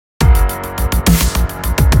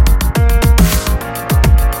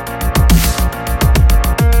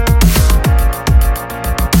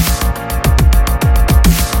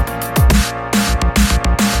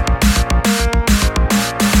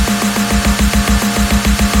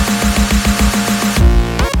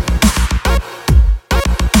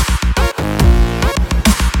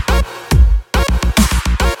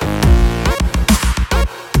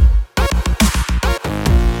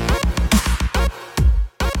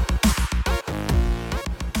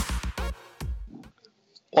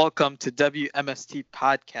Welcome to W.M.S.T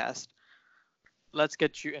podcast. Let's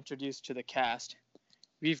get you introduced to the cast.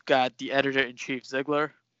 We've got the editor-in-chief,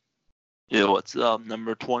 Ziegler. Yeah, what's up?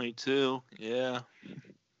 Number 22. Yeah.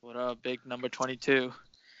 What up, big number 22?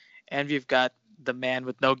 And we've got the man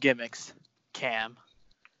with no gimmicks, Cam.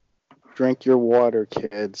 Drink your water,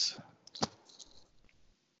 kids.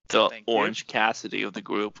 The Thank Orange you. Cassidy of the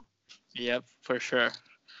group. Yep, for sure.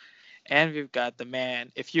 And we've got the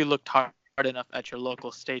man, if you looked hard enough at your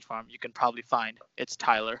local State Farm, you can probably find it's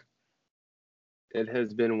Tyler. It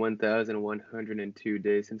has been 1,102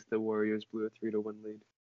 days since the Warriors blew a 3-1 lead.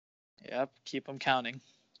 Yep, keep them counting.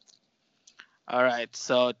 All right,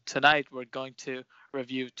 so tonight we're going to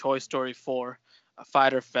review Toy Story 4,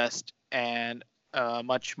 Fighter Fest, and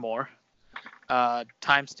much more.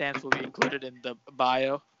 Timestamps will be included in the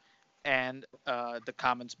bio and the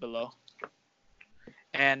comments below.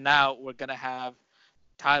 And now we're going to have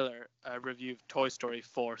Tyler review Toy Story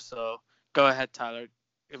 4. So go ahead, Tyler.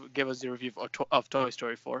 Give us your review of Toy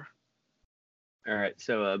Story 4. All right,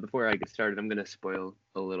 so before I get started, I'm going to spoil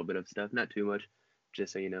a little bit of stuff. Not too much,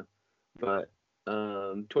 just so you know. But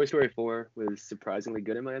Toy Story 4 was surprisingly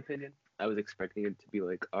good in my opinion. I was expecting it to be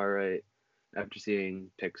like, all right, after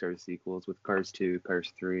seeing Pixar sequels with Cars 2,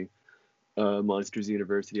 Cars 3, Monsters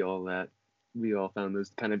University, all that, we all found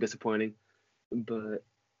those kind of disappointing. But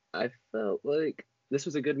I felt like this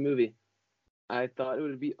was a good movie. I thought it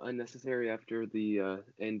would be unnecessary after the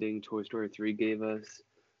ending Toy Story 3 gave us,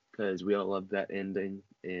 because we all loved that ending,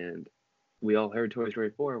 and we all heard Toy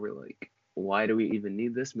Story 4, we're like, why do we even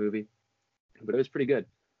need this movie? But it was pretty good.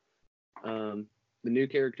 The new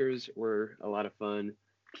characters were a lot of fun.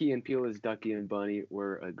 Key and Peele as Ducky and Bunny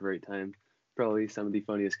were a great time. Probably some of the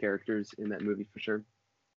funniest characters in that movie for sure.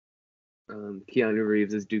 Keanu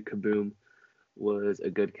Reeves as Duke Kaboom was a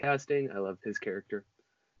good casting. I loved his character.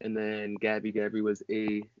 And then Gabby was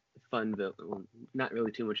a fun villain. Well, not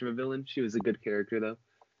really too much of a villain. She was a good character though.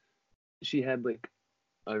 She had like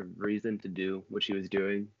a reason to do what she was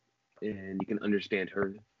doing, and you can understand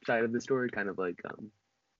her side of the story. Kind of like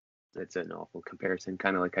it's an awful comparison.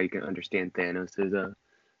 Kind of like how you can understand Thanos'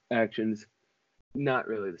 actions. Not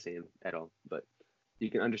really the same at all, but you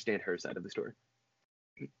can understand her side of the story.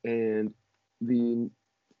 And the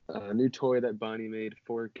new toy that Bonnie made,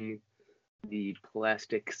 Forky, the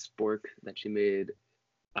plastic spork that she made,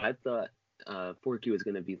 I thought Forky was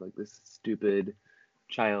going to be like this stupid,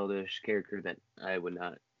 childish character that I would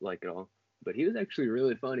not like at all. But he was actually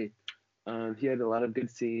really funny. He had a lot of good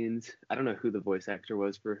scenes. I don't know who the voice actor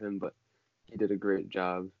was for him, but he did a great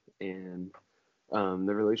job. And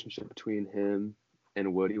the relationship between him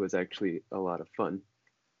and Woody was actually a lot of fun.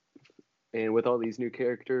 And with all these new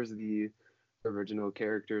characters, the original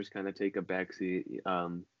characters kind of take a backseat.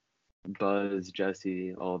 Buzz,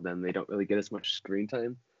 Jesse, all of them, they don't really get as much screen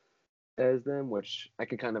time as them, which I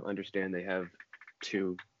can kind of understand. They have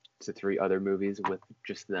 2 to 3 other movies with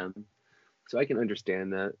just them. So I can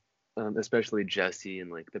understand that, especially Jesse and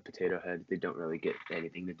like the Potato Head. They don't really get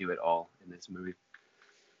anything to do at all in this movie.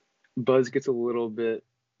 Buzz gets a little bit,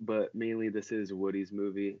 but mainly this is Woody's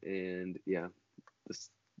movie, and yeah,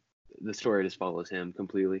 the story just follows him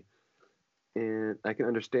completely. And I can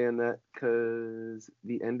understand that because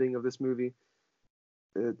the ending of this movie,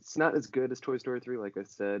 it's not as good as Toy Story 3, like I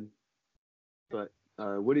said. But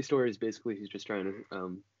Woody's story is basically he's just trying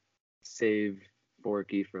to save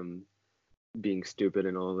Forky from being stupid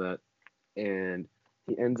and all that. And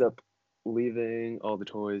he ends up leaving all the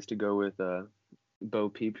toys to go with Bo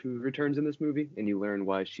Peep, who returns in this movie. And you learn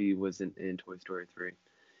why she wasn't in Toy Story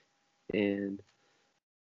 3.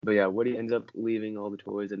 But yeah, Woody ends up leaving all the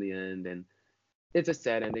toys in the end, and it's a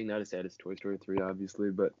sad ending, not as sad as Toy Story 3, obviously,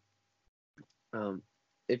 but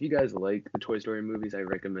if you guys like the Toy Story movies, I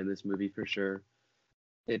recommend this movie for sure.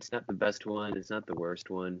 It's not the best one, it's not the worst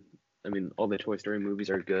one. I mean, all the Toy Story movies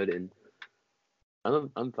are good, and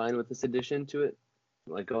I'm fine with this addition to it.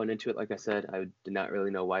 Like, going into it, like I said, I did not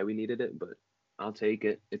really know why we needed it, but I'll take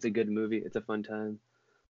it. It's a good movie, it's a fun time,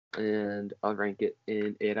 and I'll rank it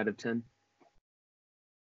in 8 out of 10.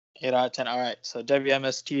 8 out of 10. All right, so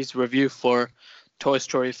WMST's review for Toy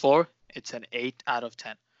Story 4, it's an 8 out of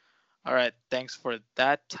 10. All right, thanks for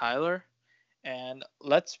that, Tyler. And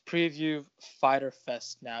let's preview Fighter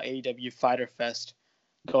Fest now, AEW Fighter Fest,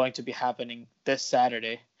 going to be happening this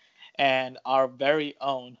Saturday. And our very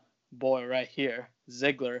own boy right here,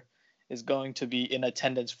 Ziegler, is going to be in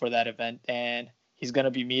attendance for that event, and he's going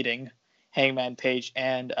to be meeting Hangman Page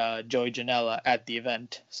and Joey Janela at the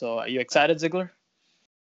event. So are you excited, Ziegler?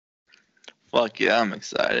 Fuck yeah, I'm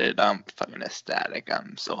excited. I'm fucking ecstatic.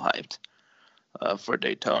 I'm so hyped for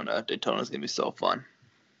Daytona. Daytona's going to be so fun.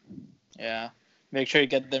 Yeah. Make sure you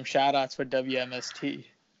get them shout outs for WMST.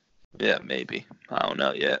 Yeah, maybe. I don't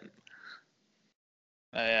know yet.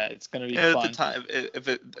 Yeah, it's gonna be Yeah, fun. if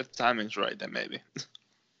the timing's right, then maybe.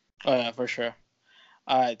 Oh yeah, for sure.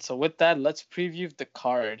 All right, so with that, let's preview the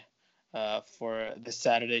card for this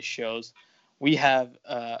Saturday shows. We have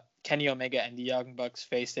Kenny Omega and the Young Bucks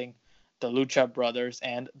facing the Lucha Brothers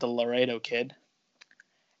and the Laredo Kid,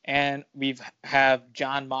 and we have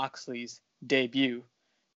John Moxley's debut.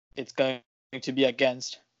 It's going to be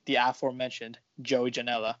against the aforementioned Joey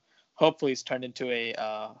Janela. Hopefully, it's turned into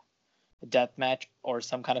a death match or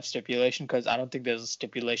some kind of stipulation, because I don't think there's a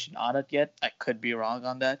stipulation on it yet. I could be wrong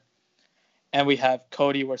on that. And we have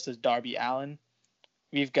Cody versus Darby Allin.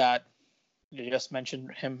 We've got, you just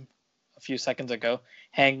mentioned him a few seconds ago,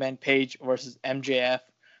 Hangman Page versus MJF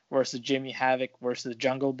versus Jimmy Havoc versus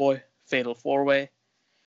Jungle Boy, Fatal 4-Way.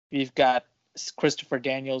 We've got Christopher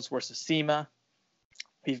Daniels versus Cena.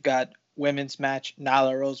 We've got women's match,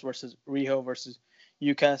 Nyla Rose versus Riho versus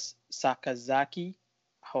Yuka Sakazaki.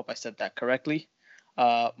 I hope I said that correctly.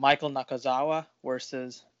 Michael Nakazawa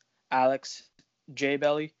versus Alex J.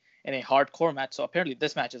 Belly in a hardcore match. So apparently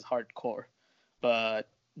this match is hardcore, but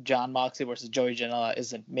John Moxley versus Joey Janela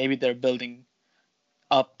isn't. Maybe they're building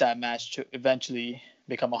up that match to eventually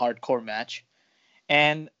become a hardcore match.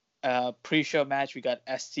 And pre-show match, we got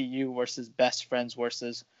SCU versus Best Friends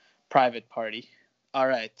versus Private Party. All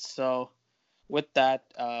right, so with that,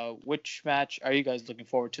 which match are you guys looking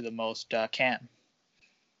forward to the most, Cam?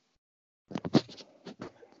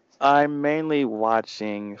 I'm mainly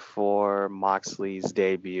watching for Moxley's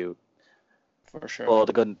debut. For sure. Well,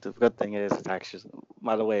 the good thing is, it's actually,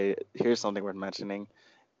 by the way, here's something worth mentioning.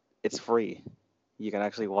 It's free. You can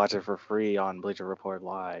actually watch it for free on Bleacher Report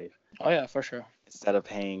Live Oh yeah, for sure. instead of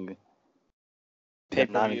paying the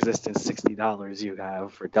Pay-per-view. non-existent $60 you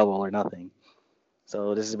have for Double or Nothing.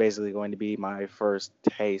 So this is basically going to be my first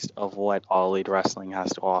taste of what All Elite Wrestling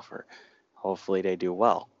has to offer. Hopefully they do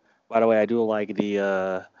well. By the way, I do like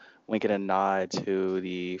the wink and a nod to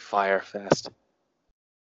the Firefest,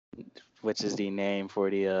 which is the name for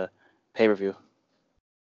the pay-per-view.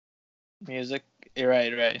 Music.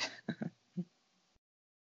 Right.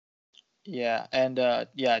 Yeah, and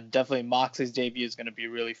yeah, definitely Moxley's debut is going to be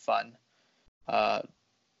really fun.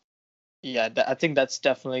 Yeah, I think that's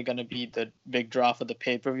definitely going to be the big draw for the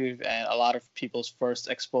pay-per-view and a lot of people's first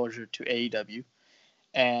exposure to AEW.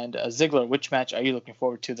 And Ziggler, which match are you looking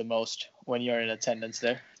forward to the most when you're in attendance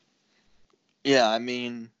there? Yeah, I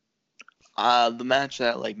mean, the match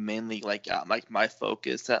that like mainly like got like my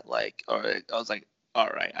focus at like, or I was like, all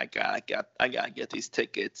right, I gotta get these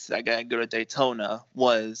tickets. I gotta go to Daytona.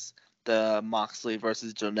 Was the Moxley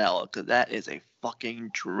versus Janela, because that is a fucking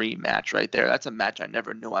dream match right there. That's a match I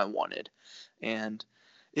never knew I wanted, and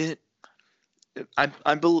it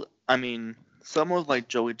I mean, some of like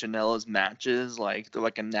Joey Janela's matches, like they're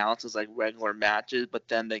like announced as like regular matches, but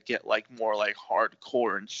then they get like more like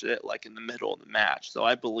hardcore and shit like in the middle of the match. So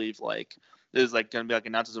I believe like this is like gonna be like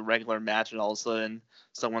announced as a regular match, and all of a sudden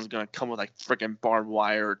someone's gonna come with like freaking barbed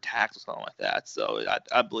wire attacks or something like that. So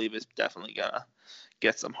I believe it's definitely gonna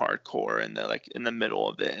get some hardcore in the like in the middle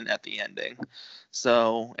of it and at the ending.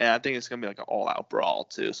 So, and I think it's gonna be like an all out brawl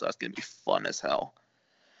too. So that's gonna be fun as hell.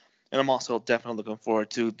 And I'm also definitely looking forward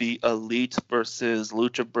to the Elite versus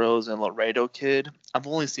Lucha Bros and Laredo Kid. I've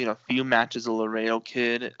only seen a few matches of Laredo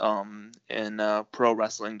Kid in Pro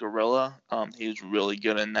Wrestling Guerrilla. He was really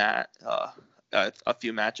good in that. A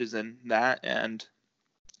few matches in that, and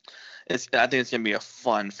I think it's gonna be a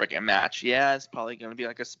fun freaking match. Yeah, it's probably gonna be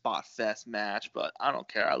like a spot fest match, but I don't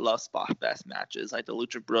care. I love spot fest matches, like the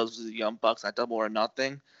Lucha Bros versus the Young Bucks at Double or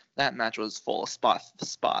Nothing. That match was full of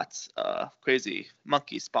spots, crazy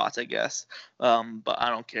monkey spots, I guess. But I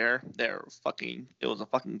don't care. It was a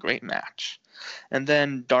fucking great match. And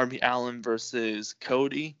then Darby Allin versus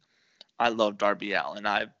Cody. I love Darby Allin.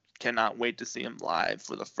 I cannot wait to see him live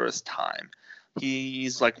for the first time.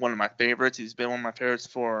 He's like one of my favorites. He's been one of my favorites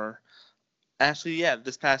for actually, yeah,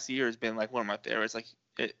 this past year has been like one of my favorites.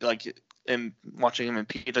 Like in watching him in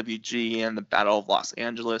PWG and the Battle of Los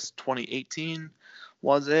Angeles 2018,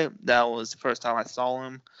 was it? That was the first time I saw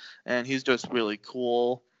him, and he's just really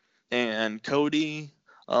cool. And Cody,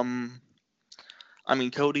 I mean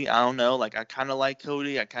Cody, I don't know. Like I kind of like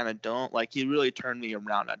Cody, I kind of don't. Like he really turned me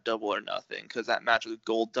around at Double or Nothing, because that match with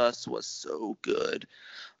Goldust was so good.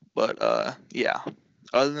 But yeah.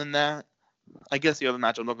 Other than that, I guess the other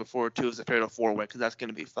match I'm looking forward to is the Fatal 4-Way, because that's going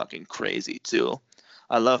to be fucking crazy too.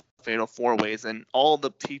 I love Fatal 4-Ways, and all the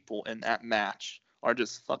people in that match are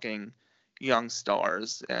just fucking young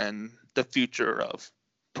stars and the future of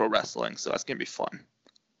pro wrestling, so that's going to be fun.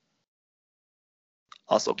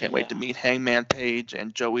 Also, can't wait Yeah. to meet Hangman Page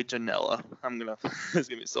and Joey Janela. It's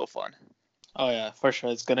gonna be so fun. Oh yeah, for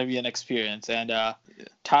sure. It's gonna be an experience. And Yeah.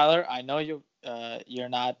 Tyler, I know you're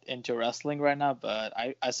not into wrestling right now, but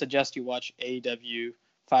I suggest you watch AEW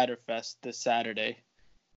Fighter Fest this Saturday,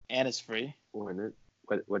 and it's free. When it?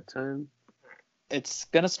 What time? It's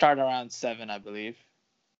gonna start around 7, I believe.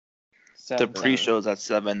 The 7. pre-show's at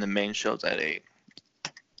 7, the main show's at 8.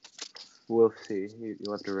 We'll see.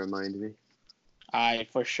 You'll have to remind me. I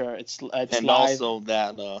for sure. It's And live. also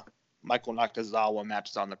that Michael Nakazawa match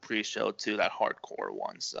is on the pre-show too, that hardcore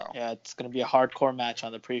one. So Yeah, it's gonna be a hardcore match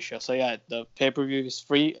on the pre-show. So yeah, the pay-per-view is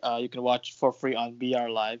free. You can watch it for free on BR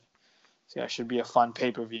Live. So yeah, it should be a fun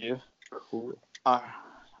pay-per-view. Cool.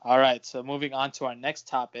 All right, so moving on to our next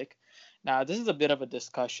topic. Now, this is a bit of a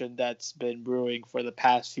discussion that's been brewing for the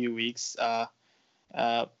past few weeks.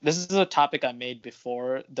 This is a topic I made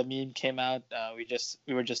before the meme came out.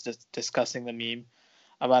 We were just discussing the meme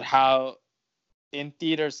about how in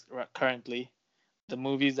theaters currently, the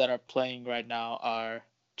movies that are playing right now are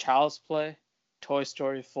Child's Play, Toy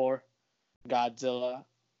Story 4, Godzilla,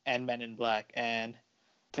 and Men in Black. And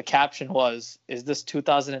the caption was, "Is this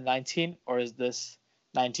 2019 or is this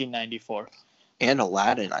 1994?" and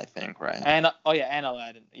Aladdin, I think, right? And and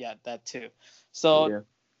Aladdin, yeah, that too. So Yeah.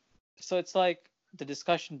 so it's like the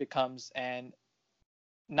discussion becomes, and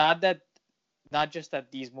not just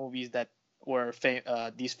that these movies that were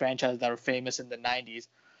these franchises that were famous in the 90s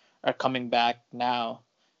are coming back now.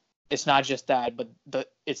 It's not just that,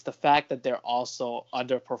 but it's the fact that they're also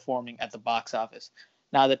underperforming at the box office.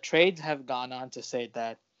 Now the trades have gone on to say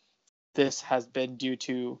that this has been due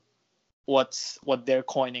to what they're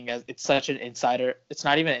coining as, it's such an insider, it's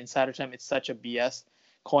not even an insider term, it's such a BS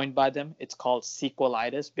coined by them. It's called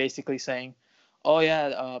sequelitis, basically saying, oh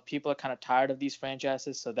yeah, people are kind of tired of these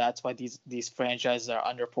franchises, so that's why these franchises are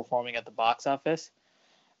underperforming at the box office.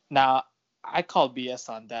 Now I call BS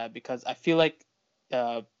on that because I feel like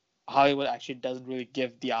uh, Hollywood actually doesn't really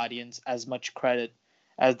give the audience as much credit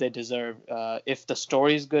as they deserve. If the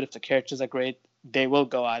story is good, if the characters are great, they will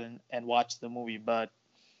go out and watch the movie. But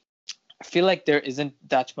I feel like there isn't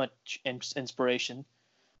that much inspiration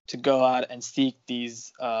to go out and seek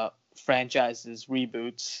these franchises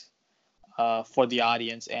reboots for the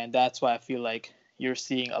audience, and that's why I feel like you're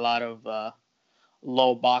seeing a lot of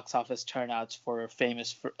low box office turnouts for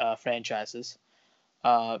famous franchises.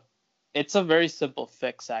 Uh, it's a very simple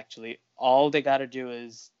fix, actually. All they got to do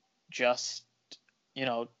is just, you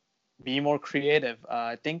know, be more creative.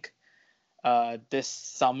 I think this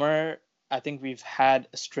summer, I think we've had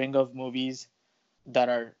a string of movies that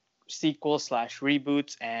are sequels slash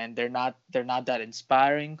reboots, and they're not that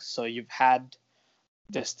inspiring. So you've had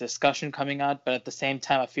this discussion coming out, but at the same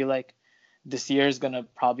time, I feel like this year is gonna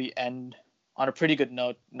probably end on a pretty good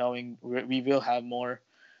note, knowing we will have more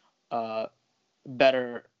uh,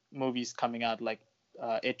 better movies coming out, like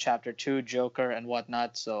It Chapter 2, Joker, and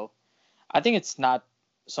whatnot. So I think it's not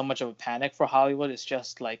so much of a panic for Hollywood. It's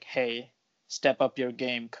just like, hey, step up your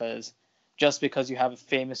game, because just because you have a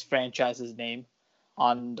famous franchise's name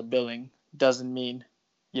on the billing doesn't mean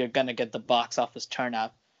you're gonna get the box office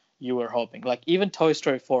turnout you were hoping. Like even Toy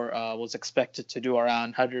Story 4 was expected to do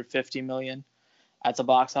around 150 million at the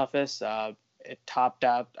box office. It topped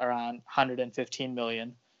out around 115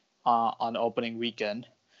 million on opening weekend,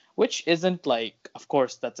 which isn't like, of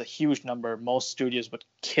course, that's a huge number. Most studios would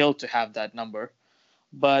kill to have that number,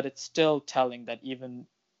 but it's still telling that even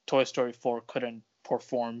Toy Story 4 couldn't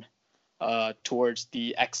perform towards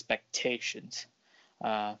the expectations.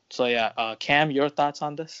 Cam, your thoughts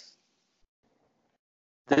on this?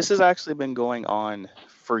 This has actually been going on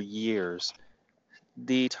for years.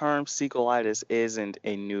 The term sequelitis isn't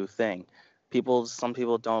a new thing. Some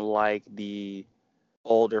people don't like the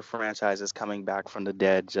older franchises coming back from the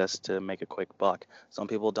dead just to make a quick buck. Some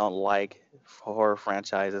people don't like horror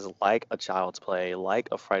franchises like A Child's Play, like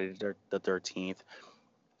a Friday the 13th,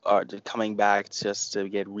 or coming back just to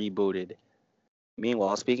get rebooted.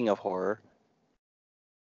 Meanwhile, speaking of horror,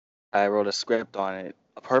 I wrote a script on it.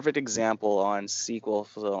 A perfect example on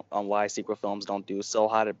why sequel films don't do so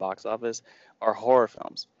hot at box office are horror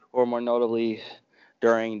films, or more notably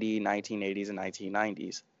during the 1980s and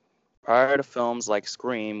 1990s. Prior to films like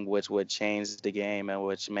Scream, which would change the game and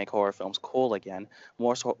which make horror films cool again,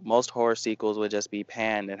 most horror sequels would just be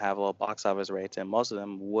panned and have low box office rates, and most of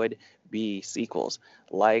them would be sequels,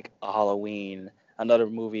 like a Halloween, another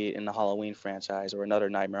movie in the Halloween franchise, or another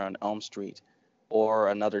Nightmare on Elm Street, or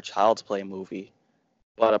another Child's Play movie.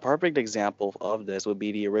 But a perfect example of this would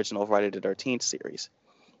be the original Friday the 13th series.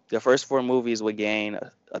 The first four movies would gain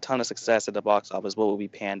a ton of success at the box office, but would be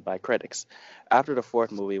panned by critics. After the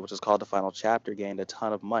fourth movie, which is called The Final Chapter, gained a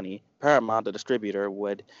ton of money, Paramount, the distributor,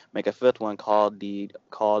 would make a fifth one called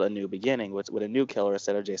A New Beginning, with a new killer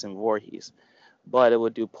instead of Jason Voorhees. But it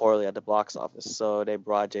would do poorly at the box office, so they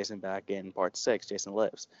brought Jason back in part six, Jason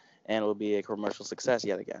Lives, and it would be a commercial success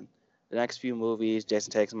yet again. The next few movies,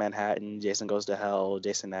 Jason Takes Manhattan, Jason Goes to Hell,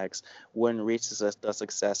 Jason X, wouldn't reach the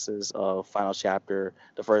successes of Final Chapter,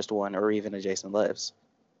 the first one, or even A Jason Lives.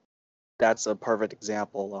 That's a perfect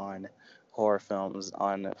example on horror films,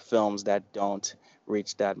 on films that don't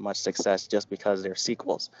reach that much success just because they're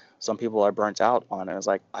sequels. Some people are burnt out on it. It's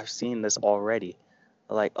like, I've seen this already.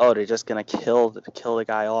 Like, oh, they're just gonna kill the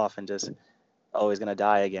guy off and just, oh, he's gonna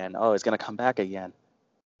die again. Oh, he's gonna come back again.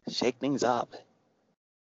 Shake things up.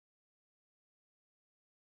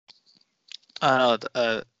 I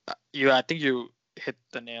think you hit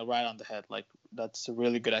the nail right on the head. Like, that's a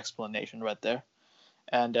really good explanation right there.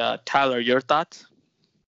 And Tyler, your thoughts?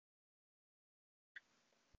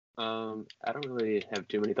 I don't really have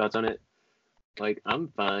too many thoughts on it. Like, I'm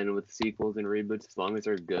fine with sequels and reboots as long as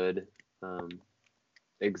they're good.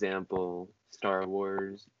 Example, Star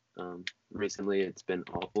Wars. Recently, it's been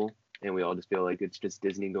awful, and we all just feel like it's just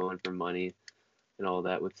Disney going for money and all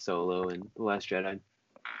that with Solo and The Last Jedi.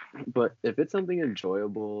 But if it's something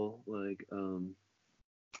enjoyable, like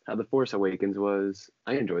how The Force Awakens was,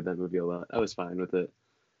 I enjoyed that movie a lot. I was fine with it.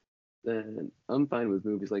 Then I'm fine with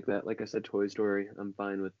movies like that. Like I said, Toy Story, I'm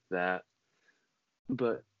fine with that.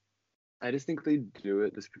 But I just think they do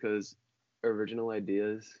it just because original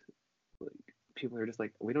ideas, like people are just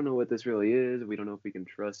like, we don't know what this really is. We don't know if we can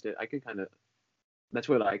trust it. That's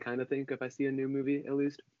what I kind of think if I see a new movie, at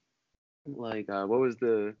least. Like,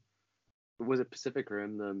 was it Pacific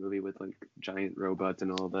Rim, the movie with like giant robots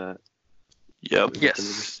and all that? Yep.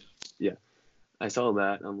 Yes. Yeah. I saw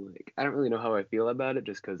that. I'm like, I don't really know how I feel about it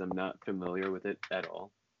just because I'm not familiar with it at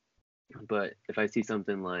all. But if I see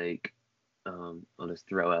something like, I'll just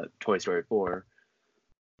throw out Toy Story 4,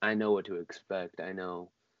 I know what to expect. I know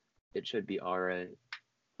it should be alright.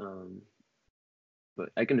 But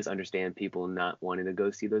I can just understand people not wanting to go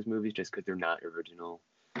see those movies just because they're not original,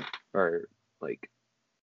 or like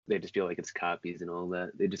they just feel like it's copies and all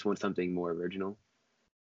that. They just want something more original.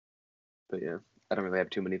 But yeah, I don't really have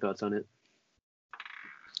too many thoughts on it.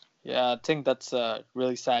 Yeah, I think that's a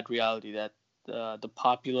really sad reality that the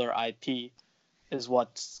popular IP is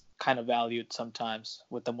what's kind of valued sometimes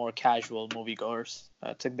with the more casual moviegoers.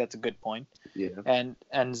 I think that's a good point. Yeah.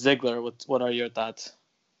 And Ziegler, what are your thoughts?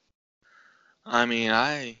 I mean,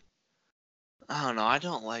 I don't know. I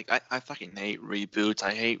don't like. I fucking hate reboots.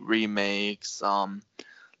 I hate remakes.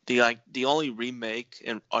 The only remake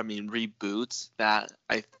and I mean reboots that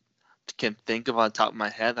I can think of on the top of my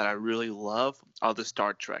head that I really love are the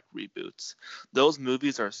Star Trek reboots. Those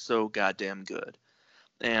movies are so goddamn good,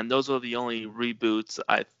 and those are the only reboots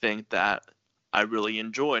I think that I really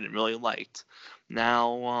enjoyed and really liked.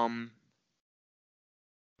 Now,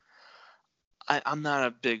 I'm not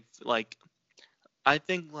a big like. I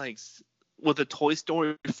think like with the Toy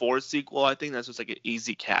Story 4 sequel, I think that's just like an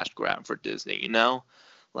easy cash grab for Disney, you know?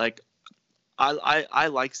 Like I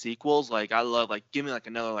like sequels. Like I love like give me like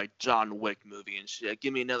another like John Wick movie and shit.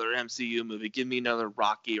 Give me another MCU movie. Give me another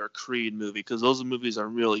Rocky or Creed movie because those movies are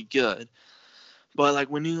really good. But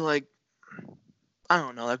like when you like I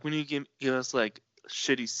don't know like when you give us like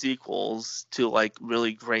shitty sequels to like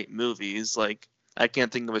really great movies, like I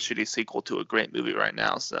can't think of a shitty sequel to a great movie right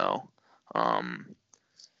now. So, um,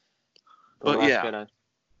 The but Last yeah. Jedi.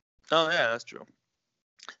 Oh yeah, that's true.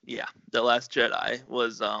 Yeah, The Last Jedi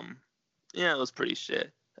was yeah, it was pretty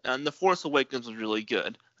shit. And The Force Awakens was really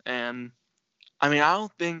good. And I mean,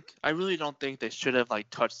 I really don't think they should have like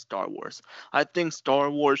touched Star Wars. I think Star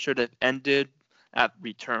Wars should have ended at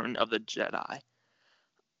Return of the Jedi.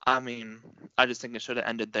 I mean, I just think it should have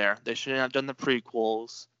ended there. They shouldn't have done the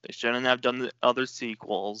prequels. They shouldn't have done the other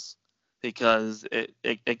sequels because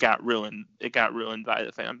it got ruined. It got ruined by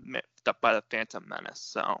the Phantom Menace.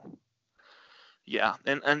 So yeah,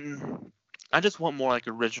 and I just want more like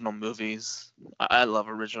original movies. I love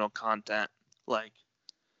original content. Like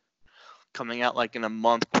coming out like in a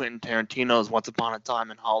month, Quentin Tarantino's Once Upon a Time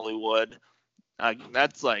in Hollywood.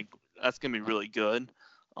 That's gonna be really good.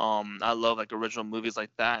 I love like original movies like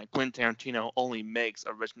that. Quentin Tarantino only makes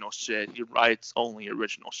original shit. He writes only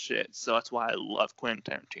original shit. So that's why I love Quentin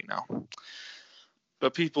Tarantino.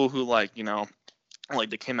 But people who like, like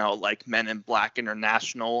they came out like Men in Black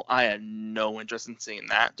International, I had no interest in seeing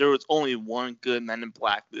that. There was only one good Men in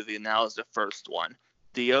Black movie, and that was the first one.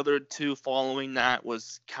 The other two following that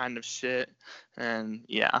was kind of shit, and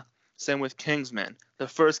yeah. Same with Kingsman. The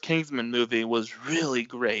first Kingsman movie was really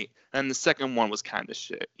great, and the second one was kind of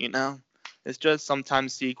shit. It's just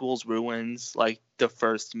sometimes sequels ruins like the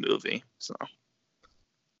first movie. So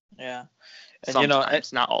Yeah, and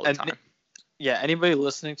sometimes, not all the and time. yeah, anybody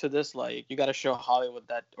listening to this, like, you got to show Hollywood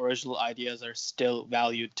that original ideas are still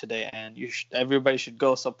valued today, and everybody should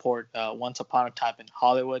go support Once Upon a Time in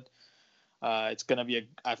Hollywood. It's gonna be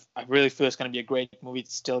I really feel it's gonna be a great movie.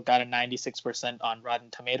 It's still got a 96% on Rotten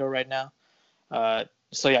Tomato right now.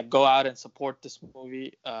 So yeah, go out and support this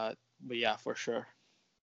movie. But yeah, for sure.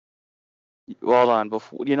 Well done.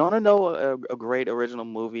 Before you want to know a great original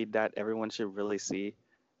movie that everyone should really see,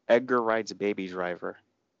 Edgar Wright's Baby Driver.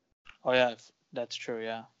 Oh yeah, that's true.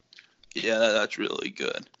 Yeah. Yeah, that's really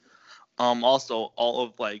good. Also all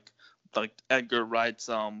of like Edgar Wright's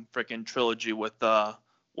freaking trilogy with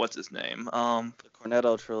what's his name? The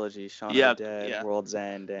Cornetto trilogy, Shaun Yeah, of the Dead, yeah, World's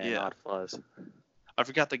End, and yeah. Odd Fuzz. I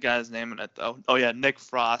forgot the guy's name in it though. Oh yeah, Nick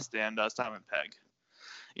Frost and Simon Pegg.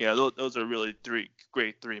 Yeah, those are really three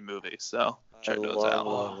movies. So check those out.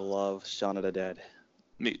 love Shaun of the Dead.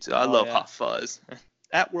 Me too. I Oh, love yeah. Hot Fuzz.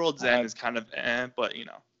 At World's End Uh, is kind of but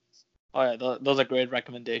Oh yeah, those are great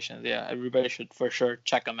recommendations. Yeah, everybody should for sure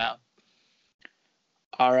check them out.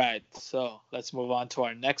 All right, so let's move on to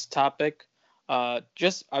our next topic. I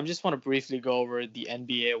just want to briefly go over the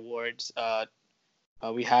NBA awards.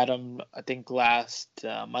 We had them, I think, last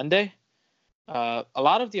Monday. A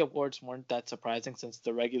lot of the awards weren't that surprising since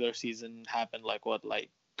the regular season happened like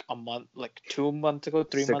a month, like 2 months ago,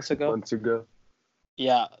 3 months 6 ago. months ago.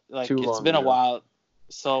 Yeah, like Too it's long been a ago. while,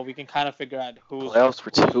 so we can kind of figure out Playoffs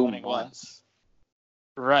for who's 2 winning what. months.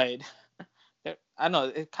 Right. I know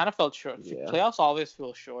it kind of felt short. Yeah. Playoffs always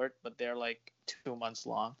feel short, but they're like 2 months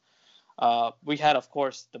long. We had, of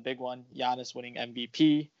course, the big one: Giannis winning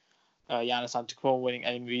MVP, Giannis Antetokounmpo winning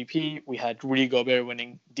MVP. We had Rudy Gobert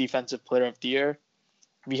winning Defensive Player of the Year.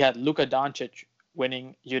 We had Luka Doncic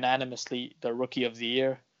winning unanimously the Rookie of the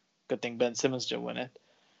Year. Good thing Ben Simmons didn't win it.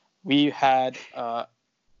 We had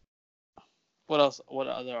what else? What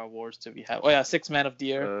other awards did we have? Oh yeah, Sixth Man of the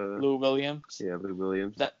Year, Lou Williams. Yeah, Lou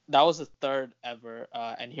Williams. That was the third ever,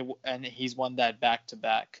 and he's won that back to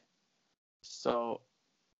back. So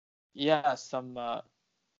yeah, some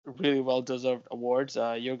really well deserved awards.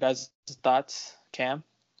 Your guys' thoughts, Cam?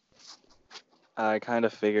 I kind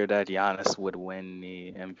of figured that Giannis would win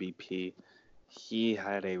the MVP. He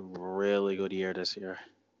had a really good year this year.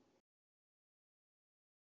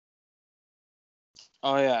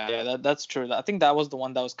 Oh yeah, that's true. I think that was the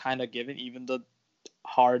one that was kind of given, even though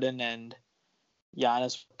Harden and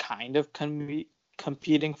Giannis were kind of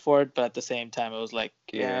competing for it, but at the same time, it was like,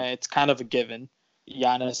 yeah, it's kind of a given.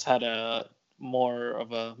 Giannis had a more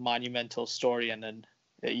of a monumental story and then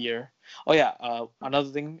a year. Oh yeah, another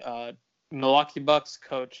thing, Milwaukee Bucks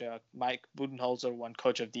coach Mike Budenholzer won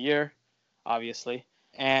Coach of the Year, obviously,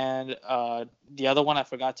 and the other one I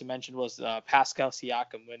forgot to mention was Pascal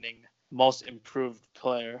Siakam winning Most Improved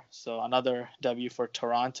Player. So another W for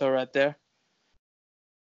Toronto right there.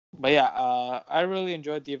 But yeah, I really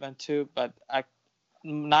enjoyed the event too. But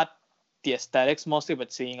not the aesthetics mostly,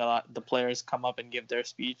 but seeing a lot the players come up and give their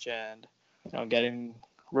speech and getting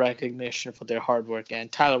recognition for their hard work.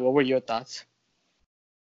 And Tyler, what were your thoughts?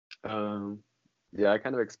 Yeah, I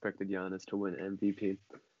kind of expected Giannis to win MVP,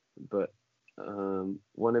 but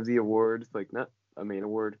one of the awards, like not a main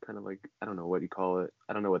award, kind of like, I don't know what you call it.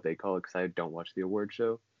 I don't know what they call it because I don't watch the award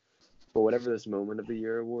show. But whatever this Moment of the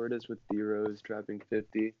Year award is with D-Rose dropping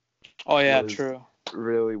 50. Oh yeah, was true.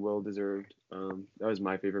 Really well deserved. That was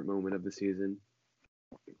my favorite moment of the season.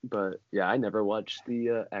 But yeah, I never watched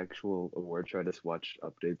the actual award show. I just watched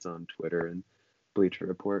updates on Twitter and Bleacher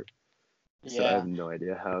Report. So I have no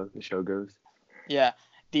idea how the show goes. Yeah.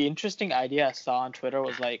 The interesting idea I saw on Twitter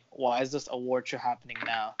was like, why is this award show happening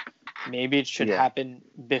now? Maybe it should happen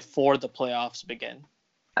before the playoffs begin.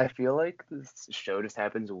 I feel like this show just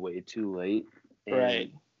happens way too late.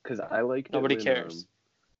 Right. Because I liked Nobody it when, cares.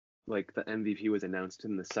 like the MVP was announced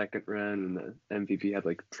in the second round, and the MVP had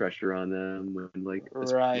like pressure on them when like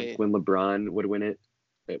when LeBron would win it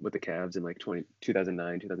with the Cavs in like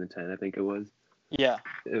 2009, 2010, I think it was. Yeah.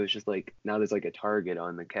 It was just like now there's like a target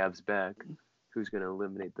on the Cavs' back. Who's gonna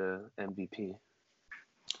eliminate the MVP?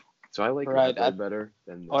 So I like that way better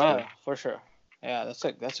than this way. Yeah, for sure. Yeah,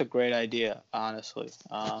 that's a great idea, honestly.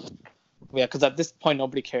 Yeah, because at this point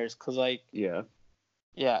nobody cares. Cause like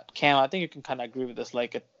Cam, I think you can kind of agree with this.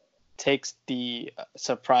 Like it takes the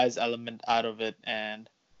surprise element out of it, and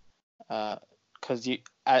because you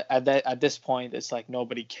at this point it's like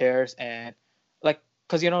nobody cares, and like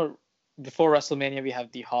because before WrestleMania we have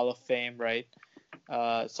the Hall of Fame, right?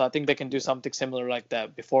 So I think they can do something similar like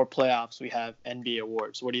that. Before playoffs, we have NBA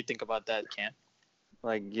awards. What do you think about that, Ken?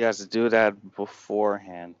 Like, yes, do that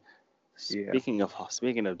beforehand. Yeah. Speaking of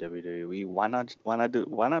WWE, why not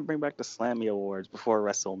bring back the Slammy Awards before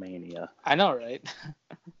WrestleMania? I know, right?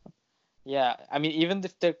 Yeah, I mean, even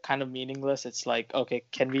if they're kind of meaningless, it's like, okay,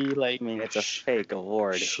 can we I like, mean, it's a fake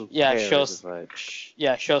award. Who yeah, cares? It's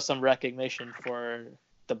like, show some recognition for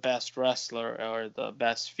the best wrestler or the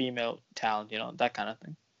best female talent, that kind of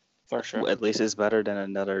thing, for sure. at least it's better than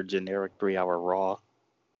another generic 3-hour Raw.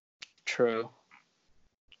 True.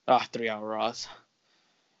 Ah, 3 hour Raws.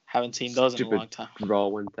 Haven't seen those in a Stupid long time. Raw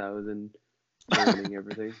 1000 ruining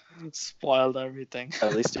everything. Spoiled everything.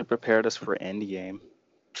 At least it prepared us for Endgame.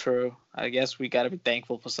 True. I guess we gotta be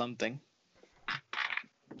thankful for something.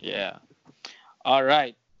 Yeah. All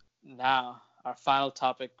right. Now, our final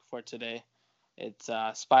topic for today. It's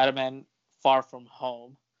Spider-Man Far From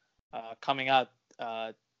Home, coming out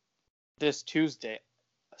this Tuesday.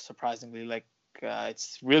 Surprisingly,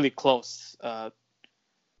 it's really close.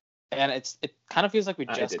 And it kind of feels like we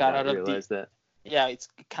I just did got not out of realize that. it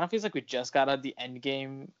kind of feels like we just got out of the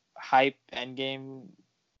Endgame hype, Endgame,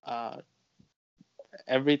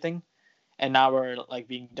 everything, and now we're like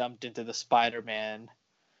being dumped into the Spider-Man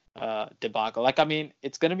debacle. Like, I mean,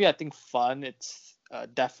 it's gonna be, I think, fun. It's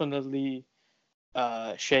definitely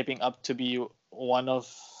shaping up to be one of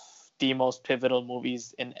the most pivotal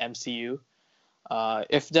movies in MCU.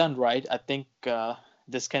 If done right, I think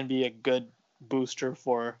this can be a good booster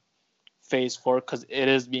for Phase 4 because it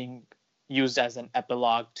is being used as an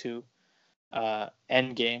epilogue to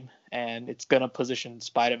Endgame, and it's gonna position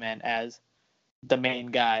Spider-Man as the main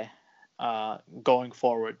guy going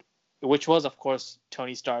forward, which was, of course,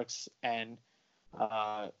 Tony Stark's and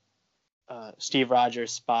uh, Steve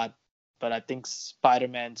Rogers' spot, but I think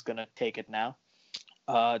Spider-Man's gonna take it now.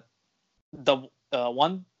 The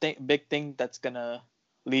one big thing that's gonna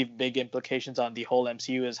leave big implications on the whole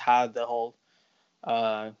MCU is how the whole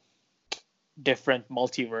uh, different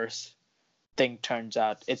multiverse thing turns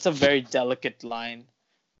out. It's a very delicate line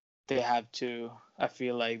I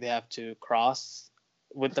feel like they have to cross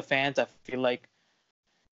with the fans. I feel like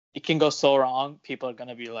it can go so wrong, people are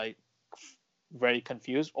gonna be like very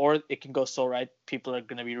confused, or it can go so right, people are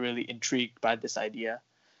gonna be really intrigued by this idea.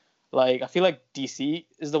 Like, I feel like DC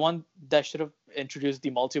is the one that should have introduced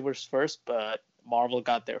the multiverse first, but Marvel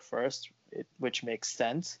got there first, which makes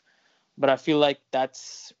sense. But I feel like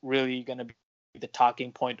that's really gonna be the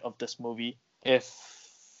talking point of this movie. If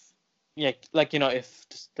yeah, like, if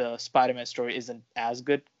the Spider-Man story isn't as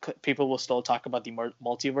good, people will still talk about the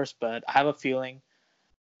multiverse. But I have a feeling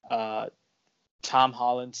uh, Tom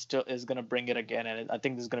Holland still is gonna bring it again, and I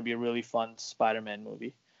think this is gonna be a really fun Spider-Man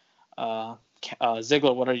movie.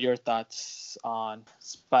 Ziegler, what are your thoughts on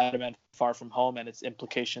Spider-Man Far From Home and its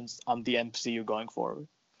implications on the MCU going forward?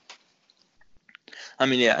 I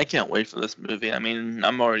mean, yeah, I can't wait for this movie. I mean,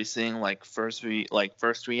 I'm already seeing like first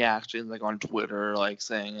reactions like on Twitter, like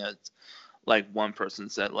saying it's like one person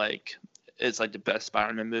said like it's like the best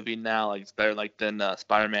Spider-Man movie now, like it's better like than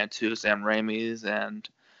Spider-Man 2, Sam Raimi's, and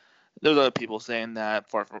there's other people saying that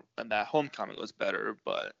that Homecoming was better,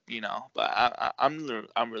 but I'm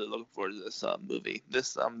really looking forward to this movie.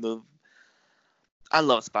 This move, I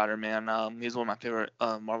love Spider-Man. He's one of my favorite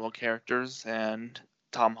Marvel characters, and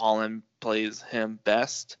Tom Holland plays him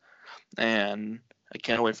best. And I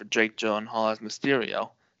can't wait for Jake Gyllenhaal as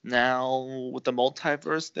Mysterio. Now with the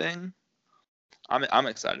multiverse thing, I'm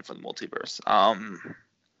excited for the multiverse.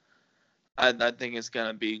 I think it's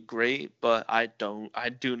gonna be great, but I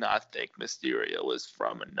do not think Mysterio is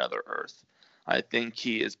from another Earth. I think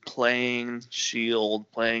he is playing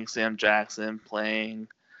Shield, playing Sam Jackson, playing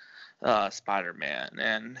Spider-Man,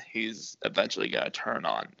 and he's eventually gonna turn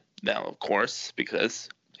on them, of course, because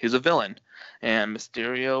he's a villain. And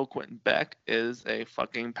Mysterio, Quentin Beck, is a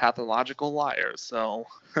fucking pathological liar, so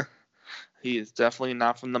he is definitely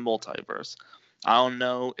not from the multiverse. I don't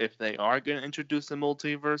know if they are going to introduce the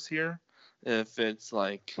multiverse here. If it's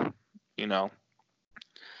like, you know,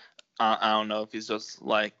 I don't know if he's just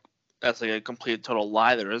like, that's like a complete total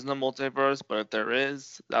lie. There isn't a multiverse, but if there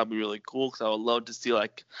is, that'd be really cool because I would love to see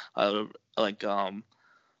uh, like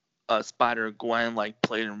Spider Gwen like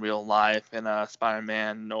played in real life and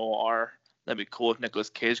Spider-Man Noir. That'd be cool if Nicolas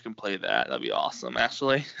Cage can play that. That'd be awesome,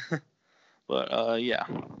 actually. But yeah,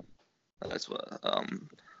 that's what.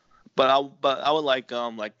 But I would like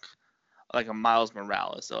a Miles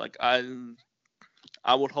Morales. So like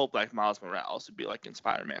I would hope like Miles Morales would be like in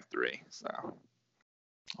Spider-Man 3. So.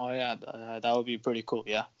 Oh yeah, that would be pretty cool.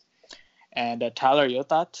 Yeah. And Tyler, your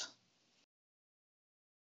thoughts?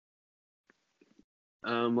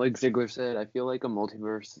 Like Ziegler said, I feel like a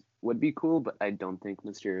multiverse would be cool, but I don't think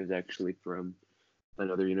Mysterio is actually from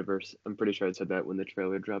another universe. I'm pretty sure I said that when the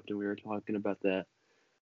trailer dropped and we were talking about that.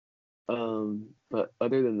 But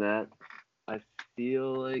other than that, I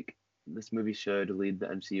feel like this movie should lead the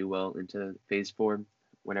MCU well into Phase 4,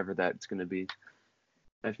 whenever that's going to be.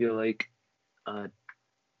 I feel like, uh,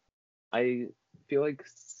 I feel like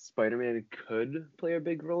Spider-Man could play a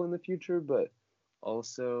big role in the future, but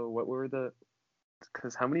also, what were the?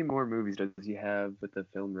 Because how many more movies does he have with the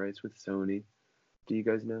film rights with Sony? Do you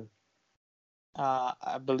guys know?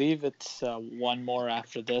 I believe it's one more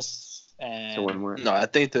after this, and So one more. No, I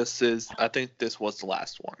think this was the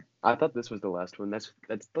last one. I thought this was the last one. That's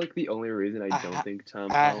like the only reason I don't think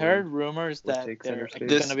Tom I Holland heard rumors would that take they're center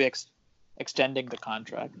going stage. to be extending the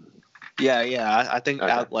contract. Yeah. I think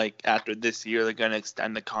Okay. after this year they're gonna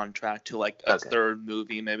extend the contract to like a Okay. third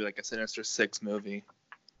movie, maybe like a Sinister Six movie.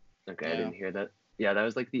 Okay, Yeah. I didn't hear that. Yeah, that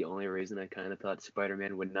was like the only reason I kind of thought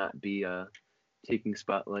Spider-Man would not be taking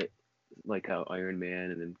spotlight like how Iron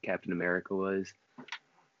Man and then Captain America was.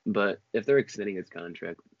 But if they're extending his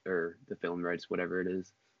contract or the film rights, whatever it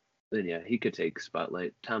is, then yeah, he could take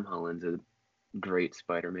spotlight. Tom Holland's a great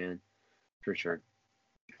Spider-Man for sure.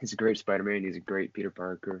 He's a great Spider-Man. He's a great Peter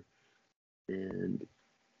Parker, and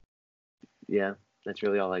yeah, that's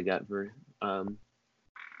really all I got for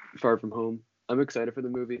Far From Home. I'm excited for the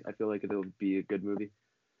movie. I feel like it'll be a good movie.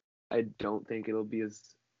 I don't think it'll be as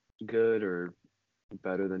good or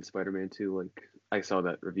better than Spider-Man 2. Like I saw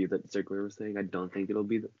that review that Ziegler was saying. I don't think it'll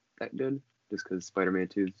be that good just because Spider-Man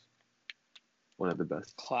 2 is one of the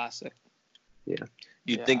best. Classic. Yeah.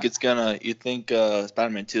 You Yeah. think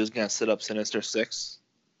Spider-Man 2 is gonna set up Sinister Six?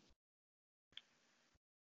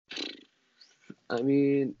 I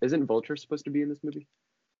mean, isn't Vulture supposed to be in this movie?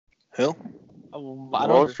 Who? I don't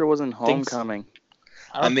Vulture was in think so. Homecoming.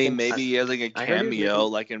 I mean, think maybe he has like a I heard he was cameo,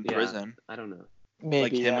 making- like in yeah, prison, I don't know. maybe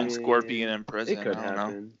like him yeah. and Scorpion in prison. It could I don't know.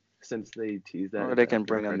 happen since they teased that. Or in they the can after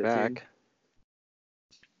bring him credit scene. back.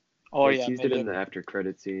 Or They yeah, teased it maybe in the after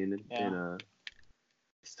credit scene Yeah. in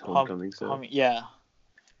Homecoming. So yeah.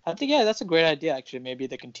 I think that's a great idea actually. Maybe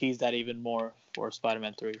they can tease that even more for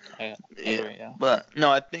Spider-Man 3. I agree, yeah. But no,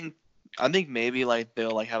 I think maybe like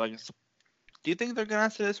they'll like have like. Do you think they're gonna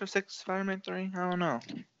have Sinister Six Spider-Man 3? I don't know.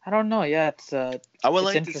 I don't know. Yeah, it's I would it's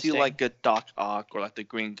like to see interesting. like a Doc Ock or like the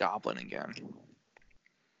Green Goblin again.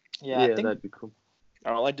 Yeah, I think that'd be cool.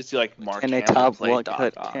 I would like to see like Mark Can they Hamill top play what?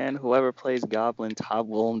 Doc Ock. Can whoever plays Goblin top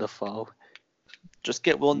Willem Dafoe? Just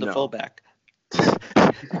get Willem No. Dafoe back.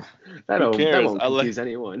 That cares? won't confuse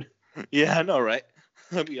anyone. Yeah, I know, right?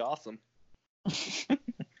 That'd be awesome.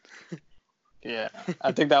 yeah,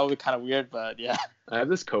 I think that would be kind of weird, but yeah. I have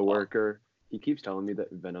this coworker. He keeps telling me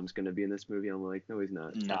that Venom's gonna be in this movie. I'm like, no, he's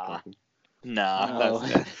not. Stop Nah. talking. Nah, No.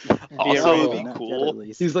 that's also No, it'd be not yet, cool. at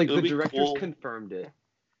least. He's like, It'll the be directors cool. confirmed it.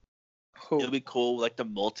 It'll be cool, like the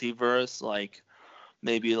multiverse, like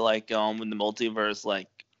maybe like in the multiverse, like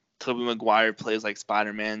Tobey Maguire plays like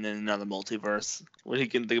Spider-Man in another multiverse. What do you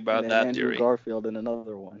can think about And then that Andrew theory? Garfield in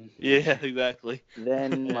another one. Yeah, exactly.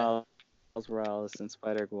 Then Yeah. Miles Morales and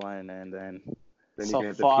Spider-Gwen, and then Then So you can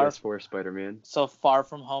have the far- PS4 Spider-Man. So Far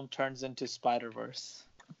From Home turns into Spider-Verse.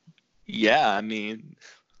 Yeah, I mean,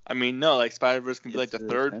 no, like Spider-Verse can be like It's the the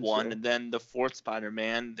third potential. one, and then the fourth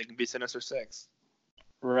Spider-Man, they can be Sinister Six.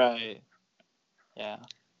 Right. Yeah.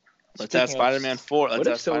 Let's have Speaking of- Spider-Man 4. Let's What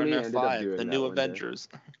have if Sony Spider-Man ended up 5, doing the that new one day? Avengers.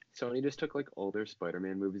 Sony just took like all their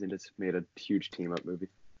Spider-Man movies and just made a huge team-up movie.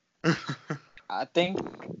 I think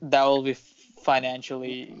that will be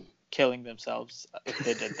financially killing themselves if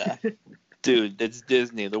they did that. Dude, it's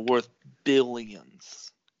Disney. They're worth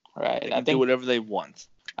billions. Right. They I can do think whatever they want.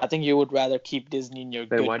 I think you would rather keep Disney in your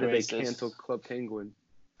Then good why did they graces. cancel Club Penguin?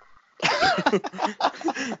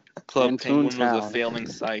 Club And Penguin was a Toontown. failing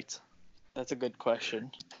site. That's a good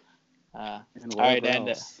question. and All right, whatever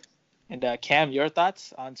else. and Cam, your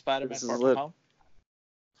thoughts on Spider-Man This Far is From it. Home?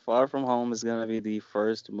 Far From Home is gonna be the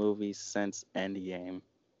first movie since Endgame.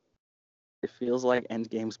 It feels like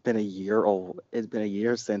Endgame's been a year old. It's been a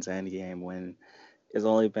year since Endgame, when it's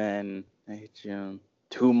only been June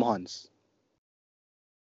 2 months.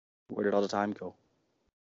 Where did all the time go?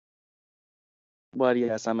 But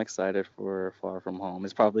yes, I'm excited for Far From Home.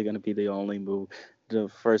 It's probably gonna be the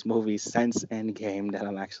first movie since Endgame that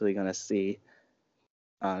I'm actually gonna see.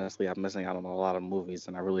 Honestly, I'm missing out on a lot of movies,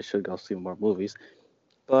 and I really should go see more movies.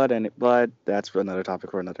 But that's for another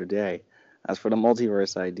topic for another day. As for the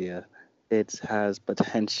multiverse idea, it has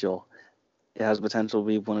potential. It has potential to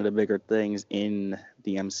be one of the bigger things in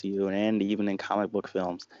the MCU and even in comic book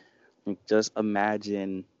films. Just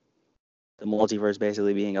imagine the multiverse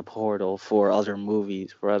basically being a portal for other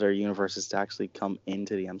movies, for other universes to actually come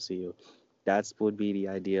into the MCU. That would be the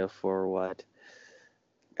idea for what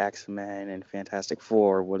X-Men and Fantastic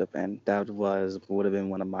Four would have been. Would have been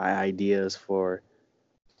one of my ideas for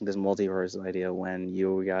this multiverse idea when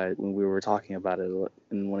we were talking about it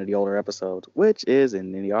in one of the older episodes, which is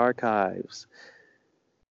in the archives.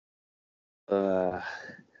 But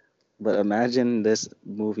imagine this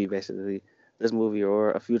movie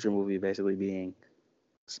or a future movie basically being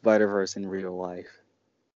Spider-Verse in real life.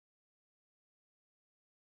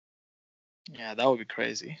 Yeah, that would be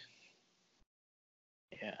crazy.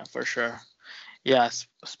 Yeah, for sure. Yes,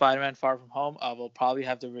 Spider-Man Far From Home. We'll probably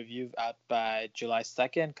have the review out by July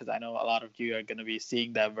 2nd because I know a lot of you are going to be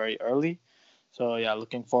seeing that very early. So yeah,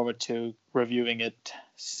 looking forward to reviewing it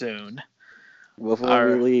soon.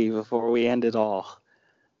 Before we end it all,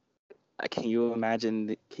 can you imagine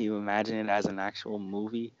it as an actual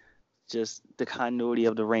movie? Just the continuity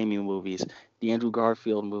of the Raimi movies, the Andrew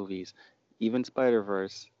Garfield movies, even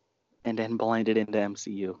Spider-Verse, and then blend it into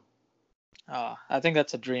MCU. I think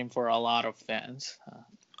that's a dream for a lot of fans.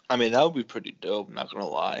 I mean, that would be pretty dope, not gonna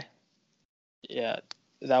lie. Yeah,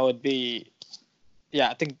 that would be. Yeah,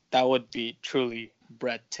 I think that would be truly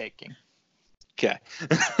breathtaking. Okay.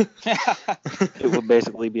 It would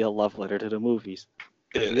basically be a love letter to the movies.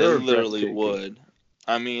 It literally would.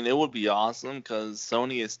 I mean, it would be awesome because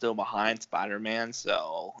Sony is still behind Spider-Man,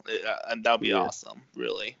 so and that would be awesome,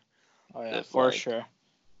 really. Oh yeah, for sure.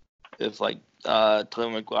 If like Tobey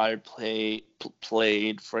Maguire played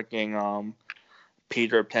freaking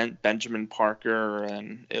Peter Benjamin Parker,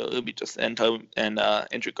 and it would be just and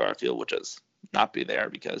Andrew Garfield would just not be there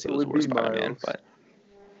because he was worse Spider-Man,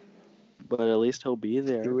 but at least he'll be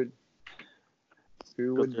there.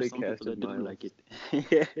 Who would they cast as Miles? Like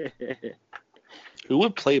it. Who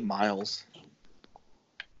would play Miles?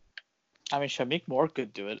 I mean, Shamik Moore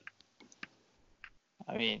could do it.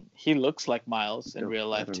 I mean, he looks like Miles in real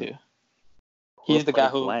life too. He's the guy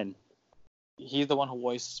who. Glenn. He's the one who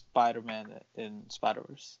voiced Spider-Man in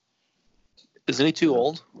Spider-Verse. Isn't he too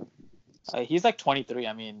old? He's like 23.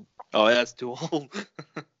 I mean. Oh, yeah, that's too old.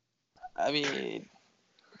 I mean,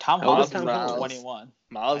 Tom Holland is like 21.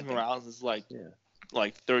 Miles Morales is like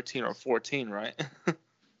 13 or 14, right?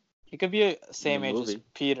 He could be same age as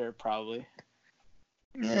Peter, probably.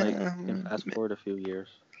 Yeah. Fast forward a few years.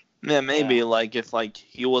 Yeah, maybe if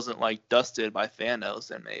he wasn't dusted by Thanos,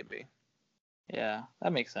 then maybe. Yeah,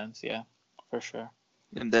 that makes sense. Yeah, for sure.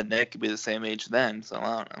 And then Nick could be the same age then, so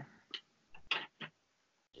I don't know.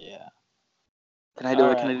 Yeah. Can I do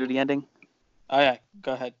it? Can I do the ending? Oh yeah,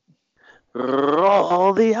 go ahead.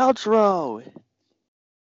 Roll the outro.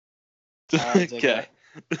 Okay.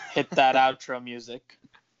 Hit that outro music.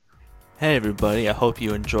 Hey everybody, I hope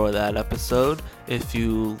you enjoyed that episode. If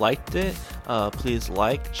you liked it, please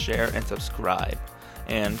like, share, and subscribe.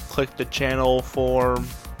 And click the channel for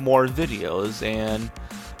more videos and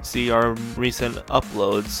see our recent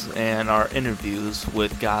uploads and our interviews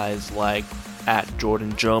with guys like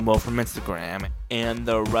 @JordanJomo from Instagram and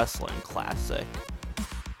the Wrestling Classic.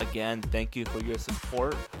 Again, thank you for your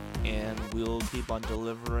support, and we'll keep on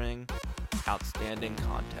delivering outstanding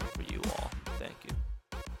content for you all. Thank you.